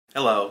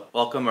Hello,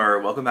 welcome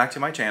back to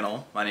my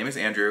channel. My name is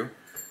Andrew.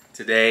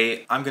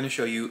 Today I'm going to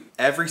show you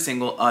every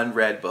single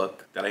unread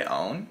book that I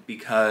own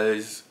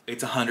because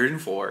it's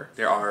 104.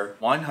 There are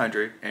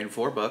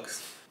 104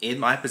 books in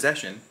my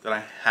possession that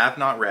I have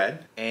not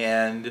read,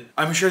 and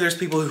I'm sure there's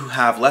people who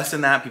have less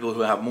than that, people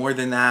who have more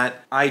than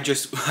that. I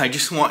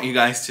just want you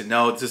guys to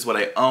know this is what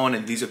I own,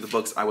 and these are the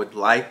books I would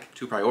like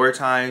to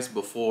prioritize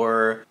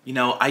before,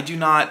 I do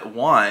not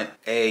want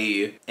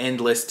a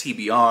endless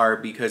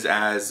TBR because,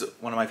 as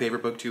one of my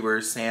favorite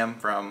booktubers, Sam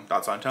from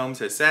Thoughts on Tomes,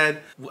 has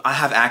said, I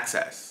have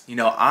access.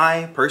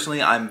 I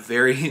personally, I'm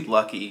very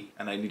lucky,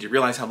 and I need to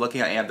realize how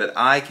lucky I am that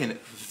I can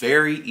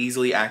very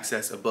easily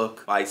access a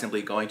book by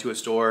simply going to a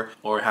store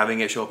or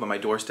having it show up on my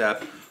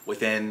doorstep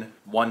within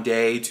one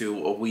day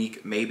to a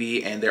week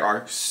maybe. And there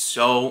are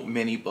so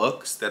many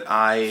books that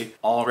I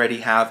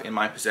already have in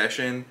my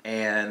possession,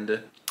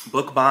 and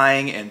book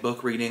buying and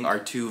book reading are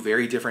two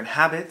very different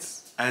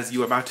habits, as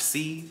you are about to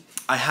see.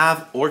 I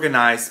have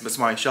organized, but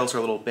my shelves are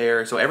a little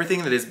bare, so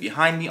everything that is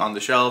behind me on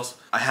the shelves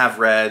I have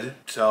read.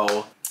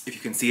 So if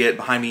you can see it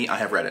behind me, I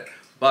have read it.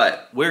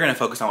 But we're going to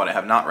focus on what I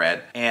have not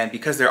read, and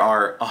because there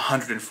are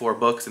 104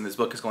 books and this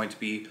book is going to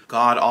be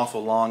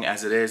god-awful long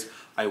as it is,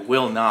 I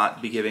will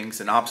not be giving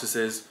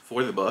synopsises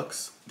for the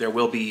books. There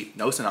will be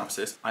no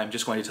synopsis. I'm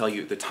just going to tell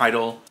you the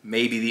title,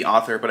 maybe the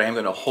author, but I am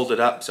going to hold it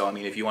up. So,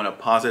 if you want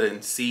to pause it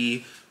and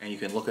see, and you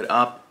can look it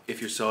up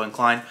if you're so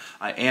inclined.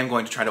 I am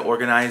going to try to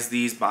organize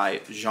these by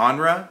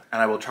genre,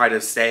 and I will try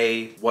to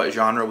say what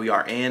genre we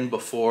are in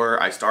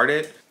before I start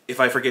it. If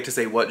I forget to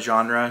say what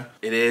genre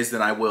it is,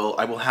 then I will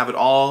have it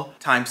all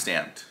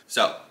time-stamped.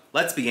 So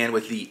let's begin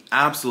with the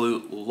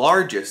absolute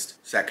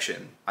largest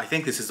section. I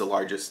think this is the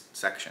largest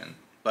section,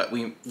 but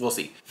we'll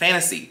see.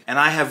 Fantasy, and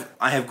I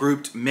have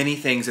grouped many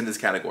things in this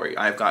category.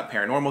 I've got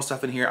paranormal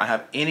stuff in here. I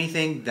have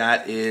anything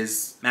that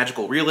is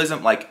magical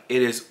realism, like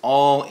it is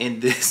all in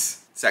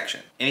this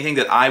section. Anything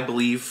that I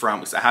believe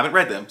from, I haven't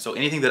read them, so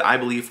anything that I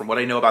believe from what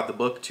I know about the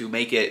book to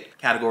make it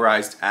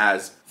categorized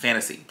as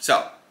fantasy.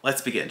 So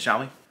let's begin,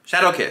 shall we?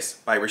 Shadow Kiss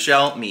by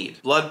Richelle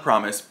Mead. Blood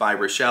Promise by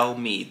Richelle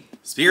Mead.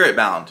 Spirit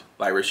Bound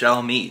by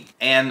Richelle Mead.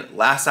 And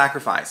Last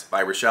Sacrifice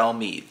by Richelle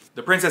Mead.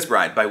 The Princess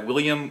Bride by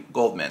William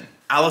Goldman.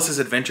 Alice's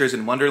Adventures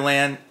in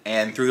Wonderland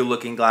and Through the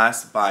Looking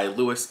Glass by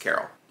Lewis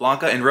Carroll.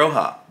 Blanca and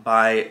Roja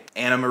by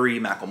Anna Marie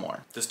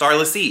McLemore. The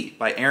Starless Sea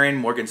by Aaron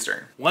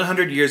Morgenstern.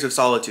 100 Years of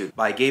Solitude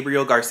by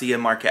Gabriel Garcia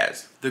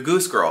Marquez. The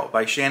Goose Girl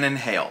by Shannon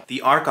Hale. The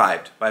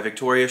Archived by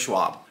Victoria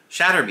Schwab.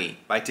 Shatter Me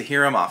by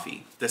Tahira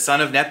Mafi. The Son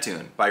of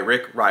Neptune by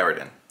Rick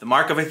Riordan. The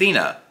Mark of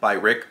Athena by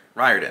Rick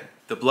Riordan.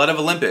 The Blood of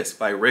Olympus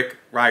by Rick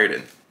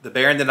Riordan. The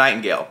Bear and the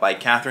Nightingale by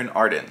Catherine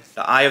Arden.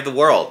 The Eye of the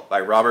World by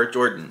Robert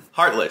Jordan.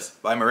 Heartless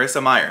by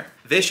Marissa Meyer.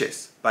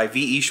 Vicious by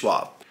V.E.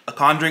 Schwab. A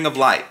Conjuring of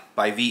Light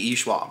by V.E.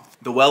 Schwab.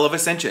 The Well of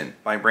Ascension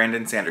by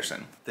Brandon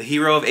Sanderson. The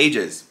Hero of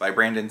Ages by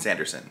Brandon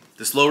Sanderson.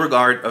 The Slow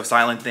Regard of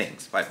Silent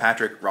Things by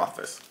Patrick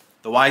Rothfuss.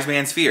 The Wise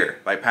Man's Fear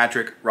by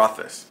Patrick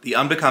Rothfuss. The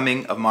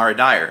Unbecoming of Mara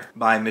Dyer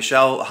by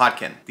Michelle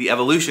Hodkin. The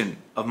Evolution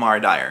of Mara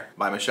Dyer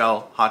by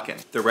Michelle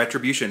Hodkin. The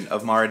Retribution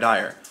of Mara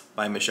Dyer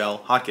by Michelle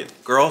Hodkin.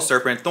 Girl,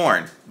 Serpent,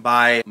 Thorn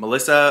by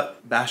Melissa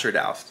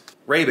Bashardoust.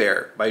 Ray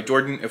Bear by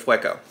Jordan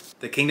Ifweko.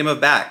 The Kingdom of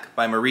Back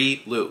by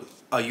Marie Liu.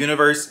 A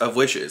Universe of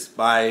Wishes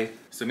by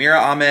Samira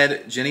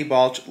Ahmed, Jenny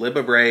Balch,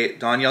 Libba Bray,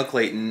 Danielle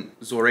Clayton,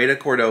 Zoraida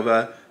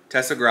Cordova,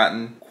 Tessa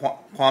Gratton,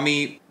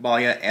 Kwame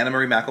Balya, Anna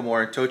Marie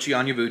McLemore, Tochi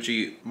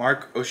Onyebuchi,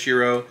 Mark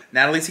Oshiro,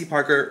 Natalie C.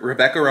 Parker,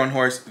 Rebecca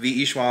Roanhorse,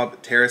 V.E.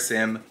 Schwab, Tara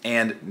Sim,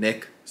 and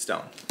Nick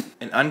Stone.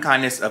 An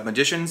Unkindness of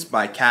Magicians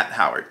by Kat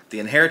Howard.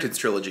 The Inheritance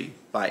Trilogy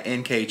by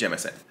N.K.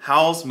 Jemisin.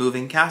 Howl's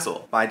Moving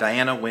Castle by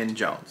Diana Wynne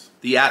Jones.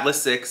 The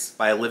Atlas Six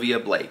by Olivia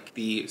Blake,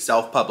 the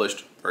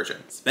self-published version.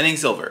 Spinning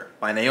Silver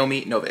by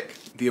Naomi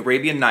Novik. The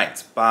Arabian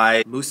Nights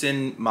by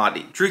Musin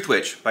Mahdi. Truth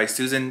Witch by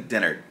Susan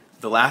Dennard.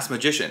 The Last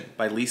Magician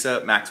by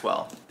Lisa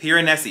Maxwell.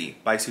 Piranesi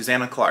by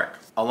Susanna Clark.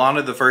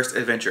 Alana the First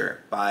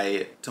Adventure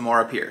by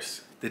Tamora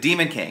Pierce. The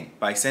Demon King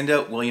by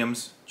Cinda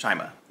Williams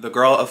Chima. The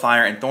Girl of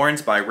Fire and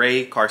Thorns by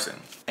Ray Carson.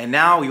 And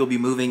now we will be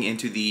moving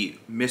into the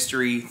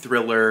mystery,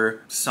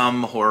 thriller,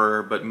 some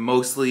horror, but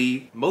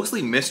mostly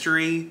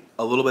mystery,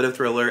 a little bit of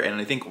thriller,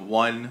 and I think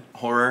one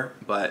horror,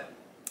 but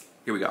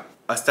here we go.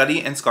 A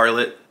Study in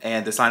Scarlet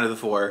and The Sign of the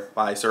Four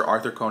by Sir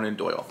Arthur Conan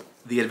Doyle.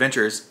 The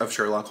Adventures of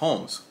Sherlock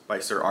Holmes by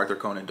Sir Arthur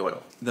Conan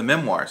Doyle. The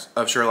Memoirs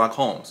of Sherlock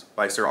Holmes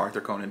by Sir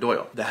Arthur Conan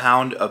Doyle. The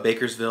Hound of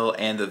Bakersville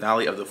and the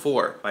Valley of the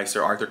Four by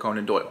Sir Arthur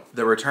Conan Doyle.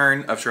 The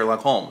Return of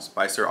Sherlock Holmes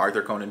by Sir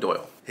Arthur Conan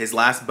Doyle. His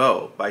Last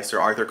Beau by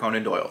Sir Arthur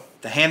Conan Doyle.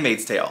 The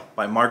Handmaid's Tale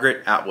by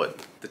Margaret Atwood.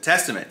 The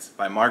Testaments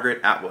by Margaret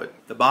Atwood.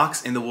 The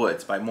Box in the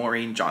Woods by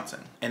Maureen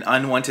Johnson. An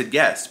Unwanted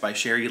Guest by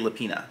Sherry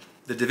Lapina.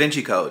 The Da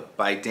Vinci Code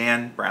by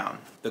Dan Brown.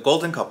 The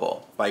Golden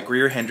Couple by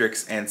Greer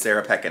Hendricks and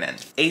Sarah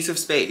Pekkanen. Ace of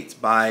Spades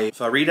by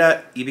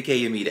Farida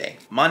Ibike-Yamide.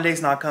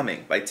 Monday's Not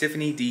Coming by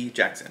Tiffany D.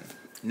 Jackson.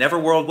 Never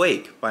World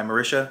Wake by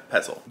Marisha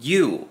Petzel.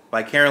 You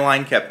by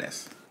Caroline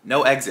Kepnes.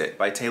 No Exit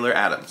by Taylor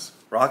Adams.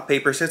 Rock,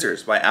 Paper,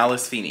 Scissors by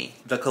Alice Feeney.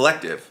 The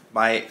Collective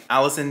by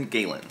Allison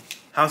Galen.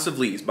 House of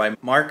Leaves by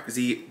Mark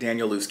Z.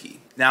 Danielewski.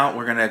 Now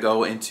we're gonna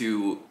go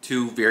into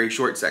two very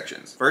short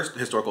sections. First,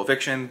 historical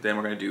fiction, then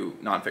we're gonna do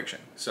nonfiction.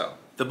 So,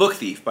 The Book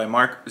Thief by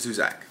Mark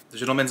Zuzak. The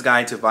Gentleman's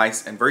Guide to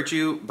Vice and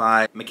Virtue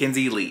by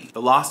Mackenzie Lee.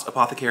 The Lost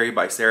Apothecary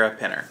by Sarah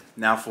Penner.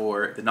 Now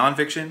for the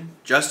nonfiction,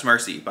 Just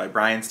Mercy by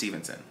Brian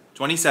Stevenson.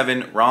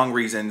 27 Wrong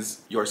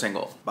Reasons You're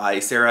Single by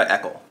Sarah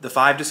Eckel. The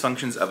Five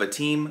Dysfunctions of a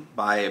Team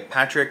by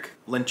Patrick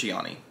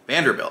Lencioni.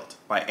 Vanderbilt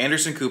by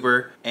Anderson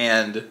Cooper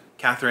and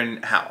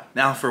Catherine Howe.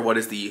 Now for what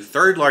is the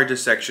third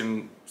largest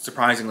section,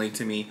 surprisingly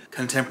to me,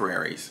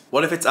 Contemporaries.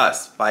 What If It's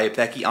Us by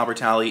Becky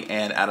Albertalli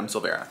and Adam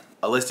Silvera.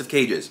 A List of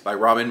Cages by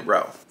Robin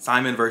Rowe.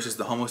 Simon vs.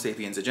 the Homo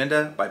Sapiens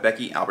Agenda by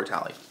Becky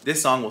Albertalli. This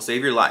Song Will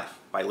Save Your Life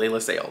by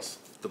Layla Sales.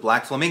 The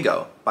Black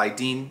Flamingo by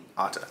Dean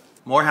Atta.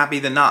 More Happy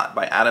Than Not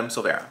by Adam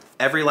Silvera.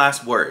 Every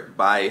Last Word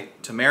by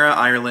Tamara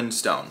Ireland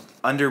Stone.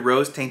 Under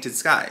Rose-Tainted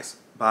Skies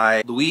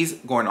by Louise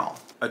Gornall.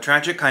 A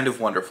Tragic Kind of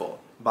Wonderful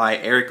by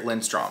Eric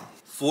Lindstrom.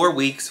 4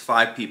 Weeks,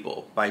 5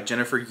 People by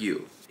Jennifer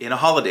Yu. In a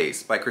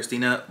Holidays by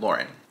Christina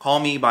Lauren.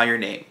 Call Me By Your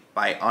Name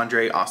by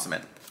Andre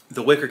Osman.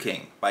 The Wicker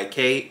King by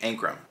Kay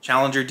Ankrum.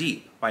 Challenger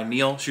Deep by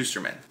Neil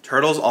Schusterman.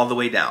 Turtles All the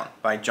Way Down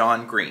by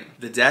John Green.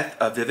 The Death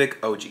of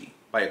Vivek Oji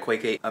by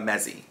Akweke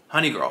Amezi.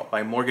 Honey Girl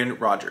by Morgan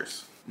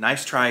Rogers.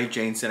 Nice Try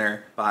Jane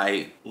Center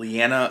by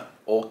Leanna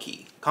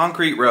Olkey.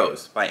 Concrete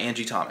Rose by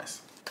Angie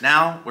Thomas.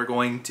 Now we're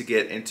going to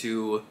get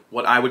into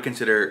what I would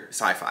consider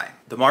sci-fi.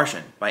 The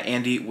Martian by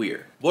Andy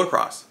Weir.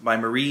 Warcross by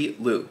Marie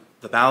Lu.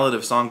 The Ballad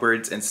of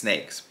Songbirds and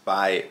Snakes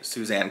by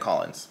Suzanne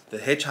Collins. The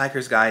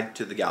Hitchhiker's Guide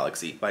to the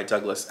Galaxy by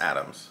Douglas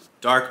Adams.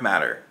 Dark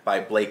Matter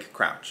by Blake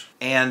Crouch.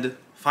 And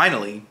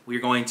finally,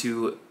 we're going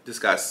to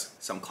discuss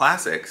some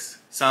classics.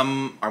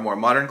 Some are more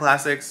modern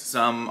classics,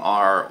 some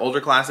are older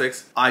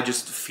classics. I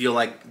just feel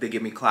like they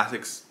give me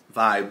classics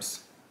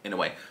vibes in a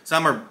way.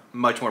 Some are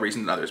much more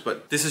recent than others,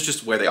 but this is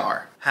just where they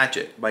are.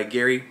 Hatchet by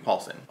Gary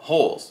Paulson.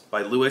 Holes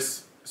by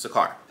Louis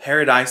Sakar.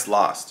 Paradise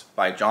Lost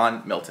by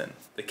John Milton.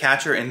 The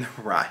Catcher in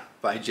the Rye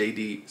by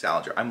J.D.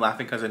 Salinger. I'm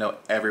laughing because I know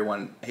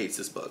everyone hates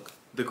this book.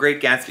 The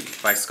Great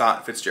Gatsby by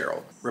Scott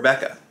Fitzgerald.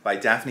 Rebecca by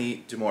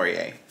Daphne du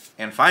Maurier.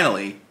 And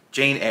finally,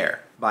 Jane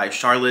Eyre by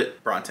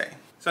Charlotte Bronte.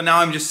 So now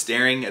I'm just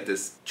staring at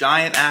this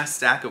giant ass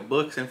stack of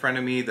books in front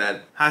of me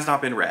that has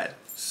not been read.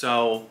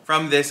 So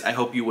from this, I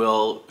hope you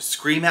will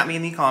scream at me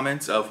in the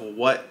comments of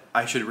what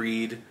I should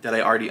read that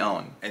I already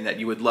own and that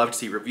you would love to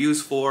see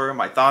reviews for,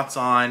 my thoughts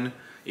on,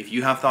 if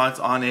you have thoughts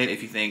on it,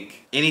 if you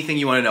think anything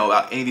you want to know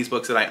about any of these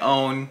books that I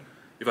own,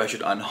 if I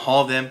should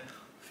unhaul them,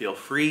 feel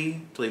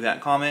free to leave that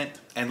comment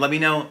and let me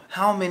know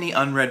how many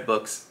unread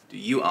books do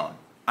you own.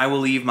 I will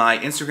leave my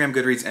Instagram,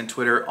 Goodreads, and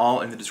Twitter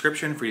all in the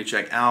description for you to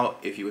check out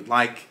if you would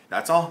like.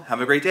 That's all.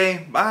 Have a great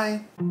day.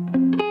 Bye.